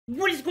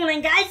What is going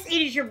on, guys?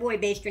 It is your boy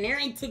Bastrin here,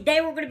 and today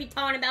we're going to be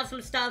talking about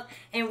some stuff,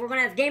 and we're going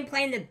to have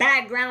gameplay in the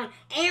background,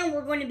 and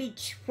we're going to be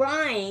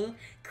trying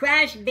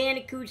Crash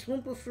Bandicoot's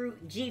Wumpa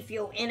Fruit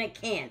GFuel in a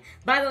can.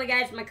 By the way,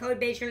 guys, my code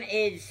Bastrin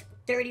is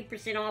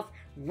 30% off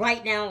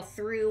right now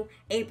through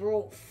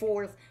April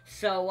 4th,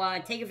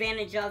 so take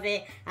advantage of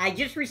it. I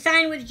just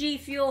re-signed with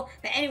GFuel,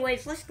 but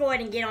anyways, let's go ahead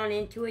and get on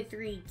into it.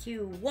 3,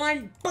 2,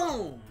 1,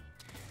 boom!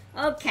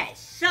 Okay,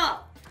 so,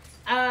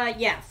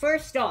 yeah,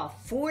 first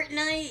off,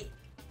 Fortnite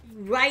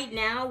right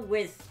now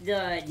with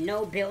the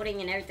no building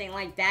and everything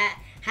like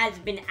that has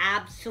been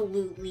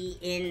absolutely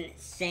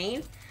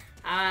insane.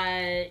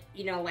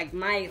 You know, like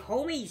my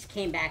homies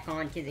came back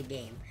onto the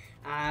game,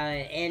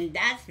 and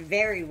that's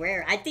very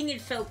rare. I think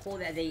it's so cool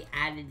that they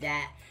added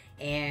that,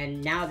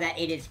 and now that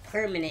it is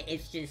permanent,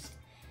 it's just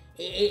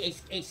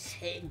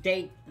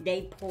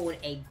they pulled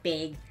a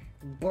big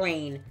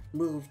brain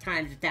move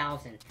times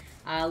 1,000.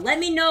 Let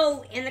me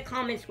know in the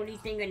comments what do you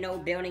think of no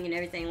building and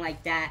everything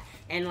like that.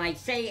 And like,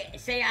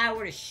 say I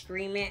were to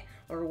stream it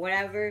or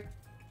whatever,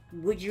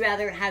 would you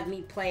rather have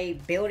me play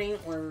building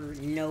or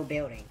no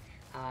building?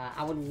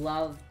 I would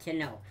love to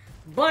know.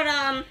 But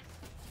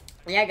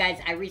yeah, guys,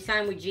 I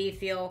re-signed with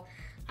GFuel.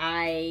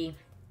 I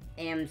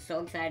am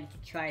so excited to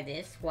try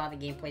this while the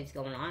gameplay's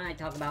going on. I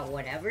talk about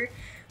whatever.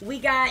 We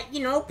got,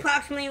 you know,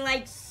 approximately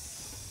like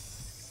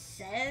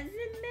 7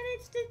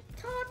 minutes to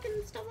talk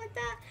and stuff like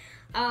that.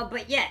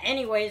 But yeah,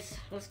 anyways,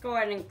 let's go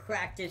ahead and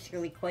crack this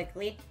really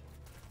quickly.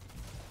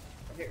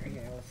 Here,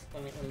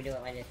 let me do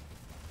it like this.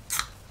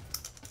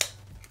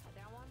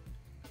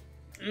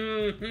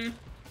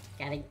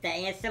 Gotta get the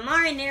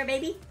ASMR in there,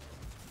 baby.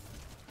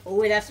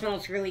 Oh, that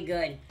smells really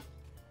good.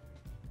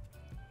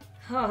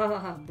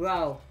 Oh,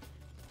 bro.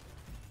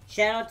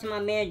 Shout out to my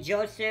man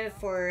Joseph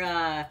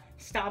for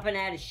stopping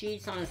at a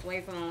Sheets on his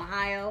way from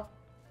Ohio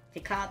to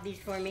cop these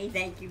for me.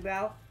 Thank you,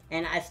 bro.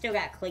 And I still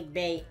got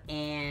clickbait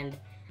and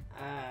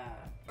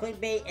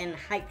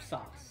hype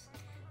sauce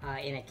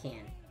in a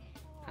can,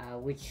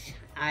 which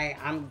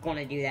I'm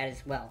gonna do that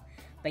as well.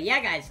 But yeah,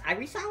 guys, I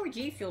re-signed with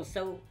GFuel,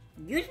 so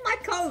use my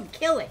code,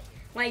 kill it.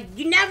 Like,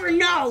 you never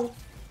know,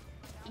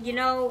 you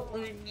know,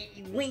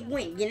 wink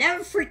wink, you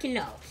never freaking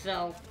know.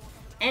 So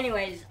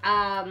anyways,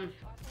 yeah,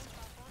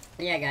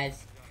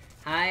 guys,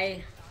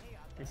 I'm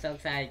so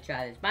excited to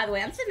try this. By the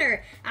way, I'm sitting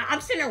there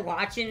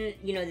watching,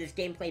 you know, this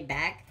gameplay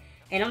back,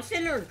 and I'm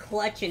sitting there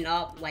clutching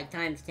up like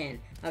times 10.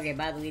 Okay,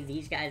 by the way,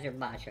 these guys are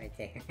bots right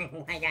there.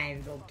 Like, I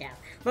have no cap.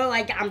 But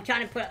like, I'm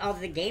trying to put all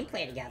the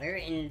gameplay together,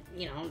 and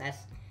you know, that's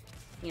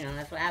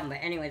what happened. But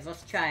anyways,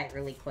 let's try it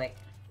really quick.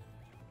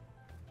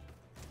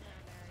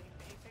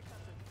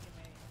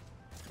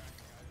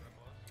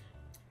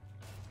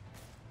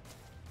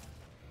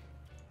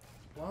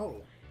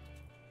 Whoa,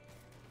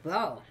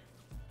 bro.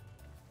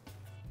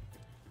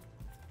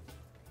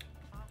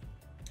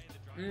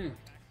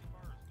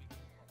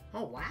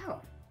 Oh,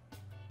 wow.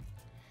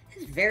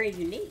 This is very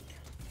unique.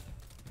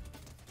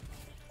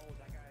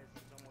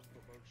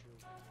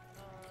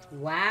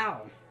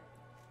 Wow.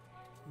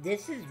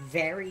 This is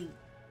very,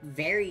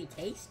 very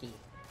tasty.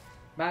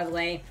 By the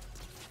way,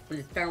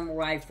 the thermal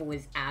rifle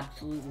is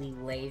absolutely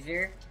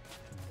laser.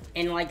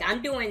 And, like,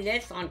 I'm doing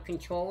this on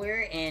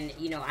controller, and,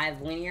 you know, I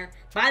have linear.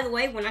 By the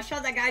way, when I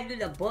shot that guy through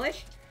the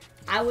bush,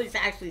 I was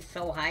actually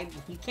so hyped.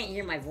 You can't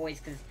hear my voice,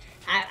 because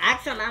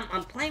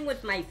I'm playing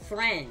with my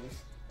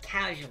friends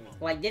casually.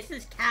 Like, this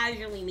is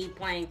casually me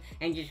playing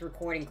and just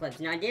recording clips.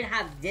 Now, I did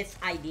have this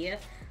idea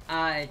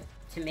to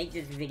make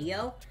this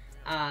video,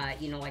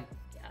 you know, like,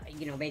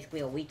 you know, basically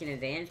a week in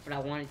advance, but I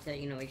wanted to,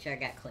 you know, make sure I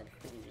got clips,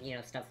 and, you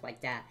know, stuff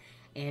like that.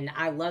 And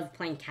I love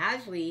playing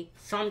casually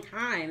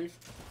sometimes,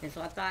 and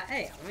so I thought,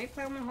 hey, let me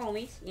play with my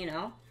homies, you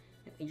know,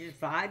 and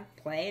just vibe,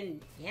 play,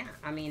 and yeah,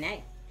 I mean,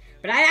 hey.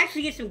 But I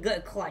actually get some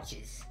good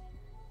clutches.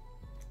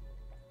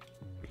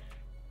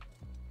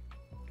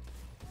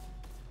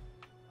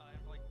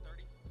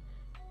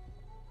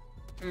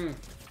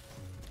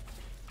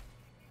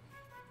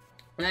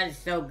 That is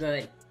so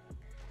good.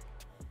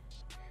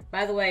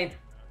 By the way,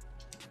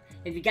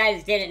 if you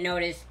guys didn't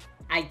notice,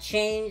 I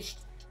changed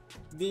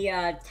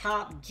the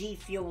top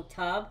GFuel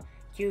tub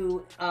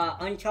to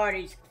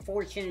Uncharted's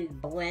Fortune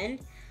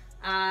Blend.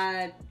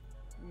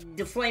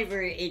 The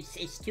flavor,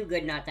 it's too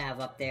good not to have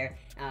up there.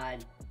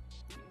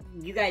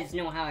 You guys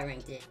know how I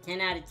ranked it. 10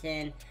 out of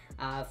 10.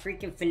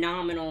 Freaking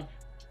phenomenal.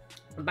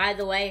 By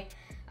the way,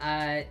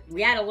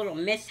 we had a little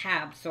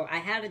mishap, so I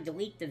had to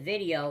delete the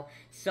video.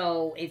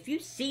 So if you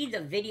see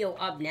the video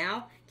up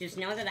now, just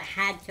know that I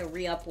had to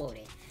re-upload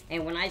it.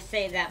 And when I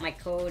say that my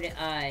code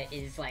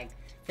is like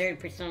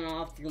 30%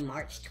 off through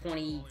March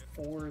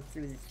 24th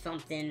through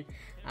something,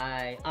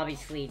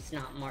 obviously it's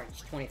not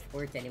March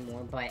 24th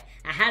anymore, but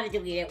I had to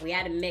delete it. We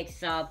had to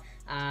mix up,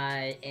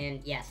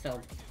 and yeah,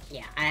 so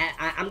yeah,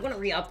 I'm gonna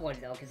re-upload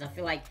it though, because I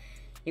feel like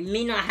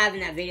me not having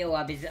that video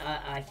up is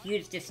a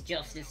huge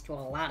disjustice to a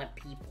lot of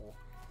people.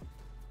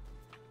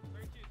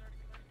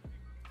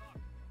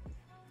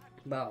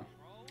 Bro,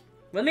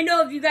 let me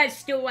know if you guys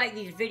still like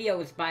these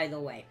videos, by the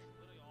way.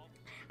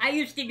 I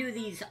used to do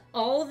these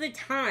all the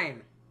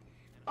time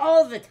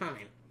all the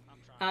time.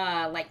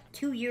 Like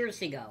 2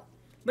 years ago.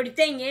 But the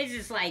thing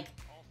is like,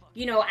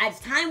 you know, as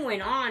time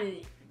went on,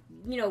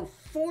 you know,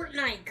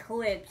 Fortnite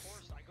clips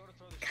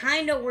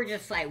kind of were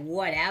just like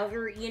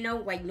whatever, you know,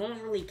 like no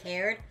one really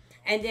cared.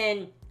 And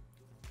then,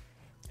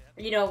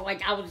 you know,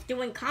 like I was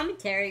doing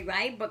commentary,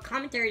 right? But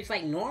commentary is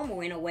like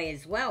normal in a way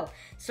as well.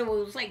 So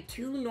it was like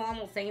two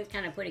normal things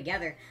kind of put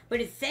together. But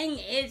the thing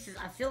is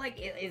I feel like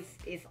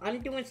if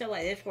I'm doing stuff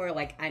like this where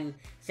like I'm,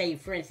 say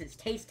for instance,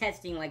 taste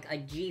testing like a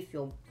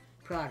GFuel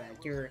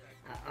product or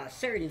a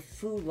certain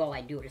food while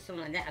I do it or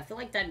something like that, I feel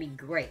like that'd be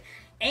great.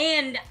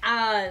 And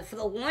for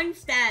the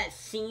ones that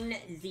seen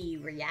the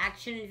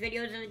reaction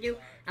videos that I do,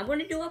 I'm going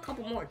to do a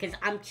couple more because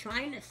I'm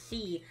trying to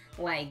see,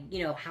 like,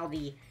 you know, how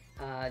the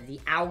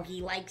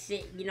algae likes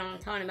it, you know what I'm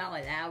talking about,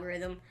 like the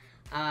algorithm.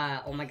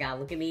 Oh my god,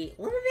 look at me,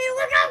 look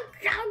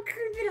how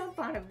creeping up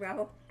on it,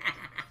 bro.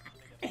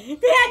 They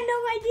had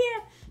no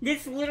idea.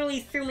 This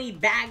literally threw me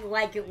back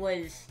like it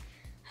was,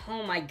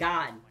 oh my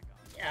god,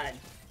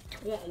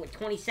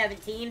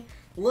 2017.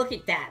 Look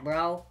at that,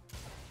 bro.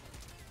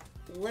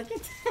 Look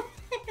at that.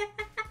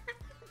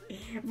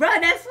 Bro,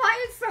 that's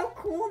why it's so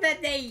cool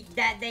that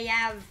they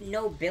have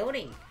no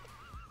building,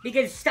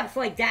 because stuff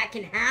like that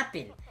can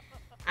happen.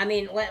 I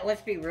mean,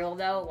 let's be real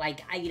though.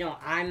 Like, you know,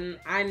 I'm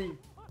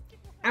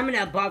an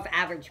above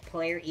average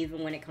player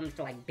even when it comes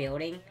to like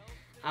building.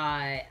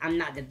 I'm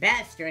not the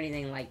best or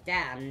anything like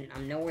that.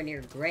 I'm nowhere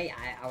near great.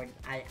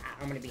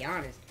 I'm gonna be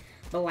honest.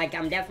 But, like,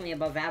 I'm definitely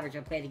above average.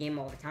 I play the game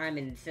all the time,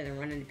 and instead of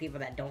running into people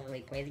that don't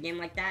really play the game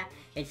like that,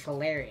 it's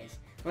hilarious.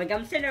 Like,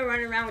 I'm sitting there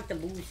running around with the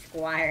Blue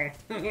Squire,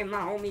 and my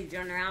homies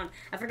running around.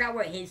 I forgot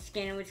what his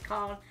skin was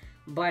called,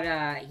 but,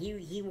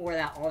 he wore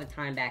that all the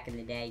time back in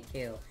the day,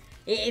 too.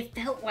 It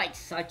felt like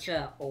such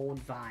a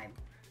old vibe.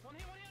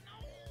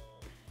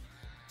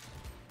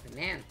 But,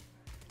 man.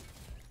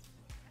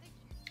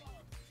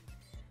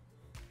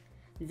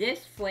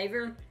 This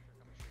flavor...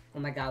 Oh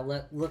my god,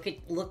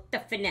 look the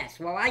finesse.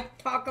 While I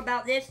talk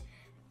about this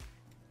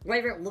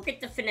flavor, look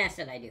at the finesse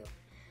that I do.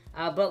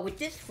 But with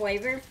this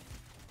flavor,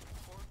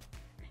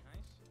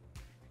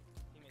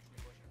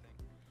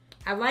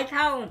 I like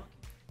how,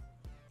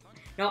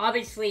 now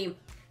obviously,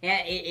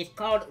 yeah, it's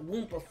called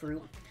Wumpa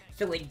Fruit,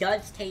 so it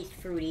does taste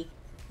fruity.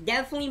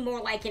 Definitely more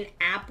like an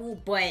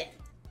apple, but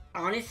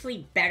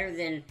honestly better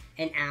than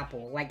an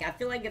apple. Like, I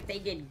feel like if they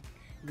did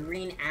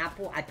green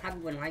apple, I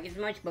probably wouldn't like it as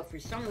much, but for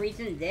some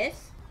reason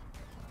this,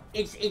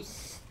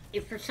 it's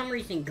for some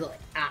reason good.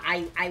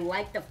 I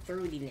like the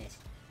fruitiness.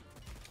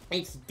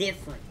 It's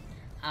different.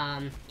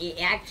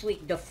 It actually,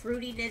 the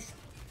fruitiness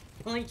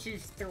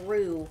punches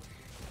through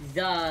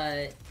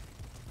the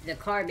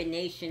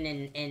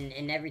carbonation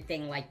and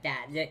everything like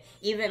that.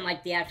 Even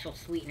like the actual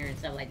sweetener and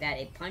stuff like that,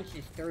 it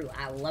punches through.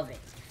 I love it.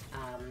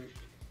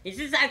 This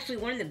is actually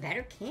one of the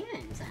better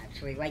cans,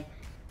 actually. Like,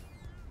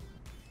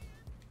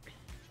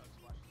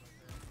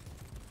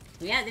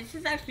 yeah, this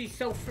is actually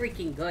so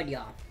freaking good,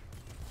 y'all.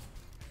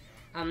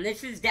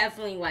 This is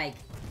definitely, like,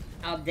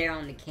 up there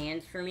on the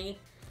cans for me.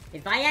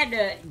 If I had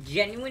to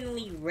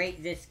genuinely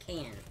rate this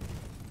can,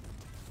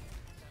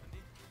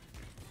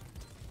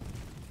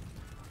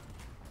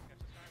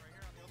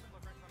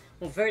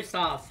 well, first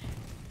off,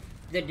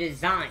 the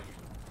design.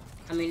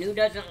 I mean, who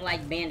doesn't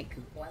like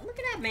Bandicoot? Boy, look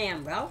at that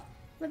man, bro.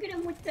 Look at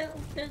him with the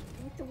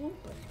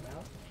Wumpas,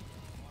 bro.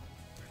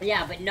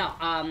 Yeah, but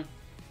no,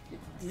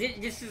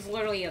 this is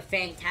literally a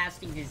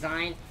fantastic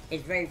design.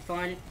 It's very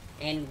fun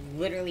and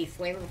literally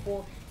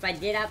flavorful. If I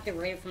did have to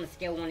rate it from a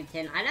scale of 1 to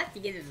 10, I'd have to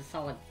give this a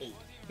solid 8.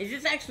 This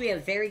is actually a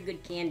very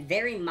good can,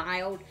 very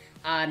mild,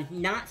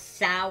 not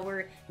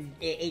sour.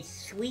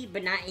 It's sweet,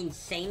 but not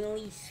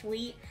insanely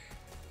sweet.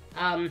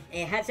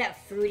 It has that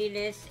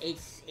fruitiness.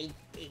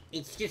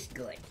 It's just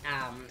good.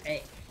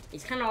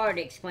 It's kind of hard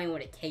to explain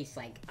what it tastes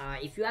like.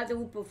 If you have the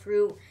Wumpa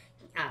Fruit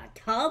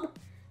tub,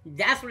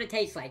 that's what it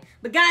tastes like.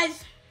 But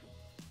guys,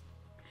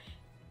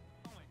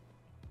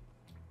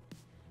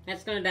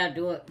 that's gonna about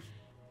do it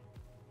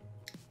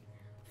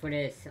for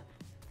this.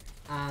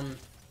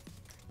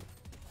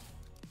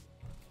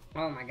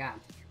 Oh my god.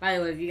 By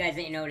the way, if you guys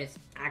didn't notice,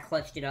 I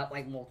clutched it up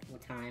like multiple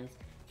times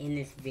in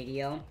this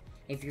video.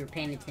 If you're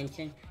paying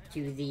attention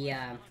to the,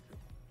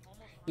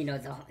 you know,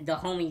 the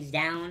homies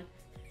down.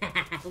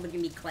 Look at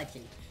me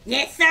clutching.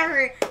 Yes,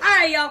 sir!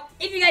 Alright, y'all.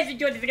 If you guys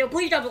enjoyed the video,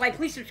 please drop a like.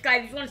 Please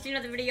subscribe. If you want to see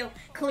another video,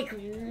 click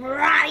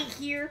right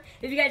here.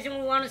 If you guys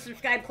don't want to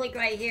subscribe, click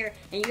right here.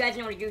 And you guys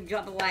know what to do.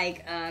 Drop a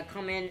like,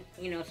 comment,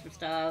 you know, some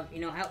stuff. You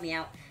know, help me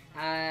out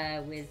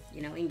with,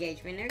 you know,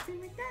 engagement and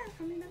everything like that.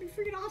 I mean, that'd be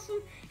freaking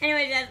awesome.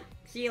 Anyways, guys,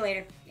 see you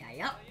later. Yeah,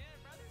 yup.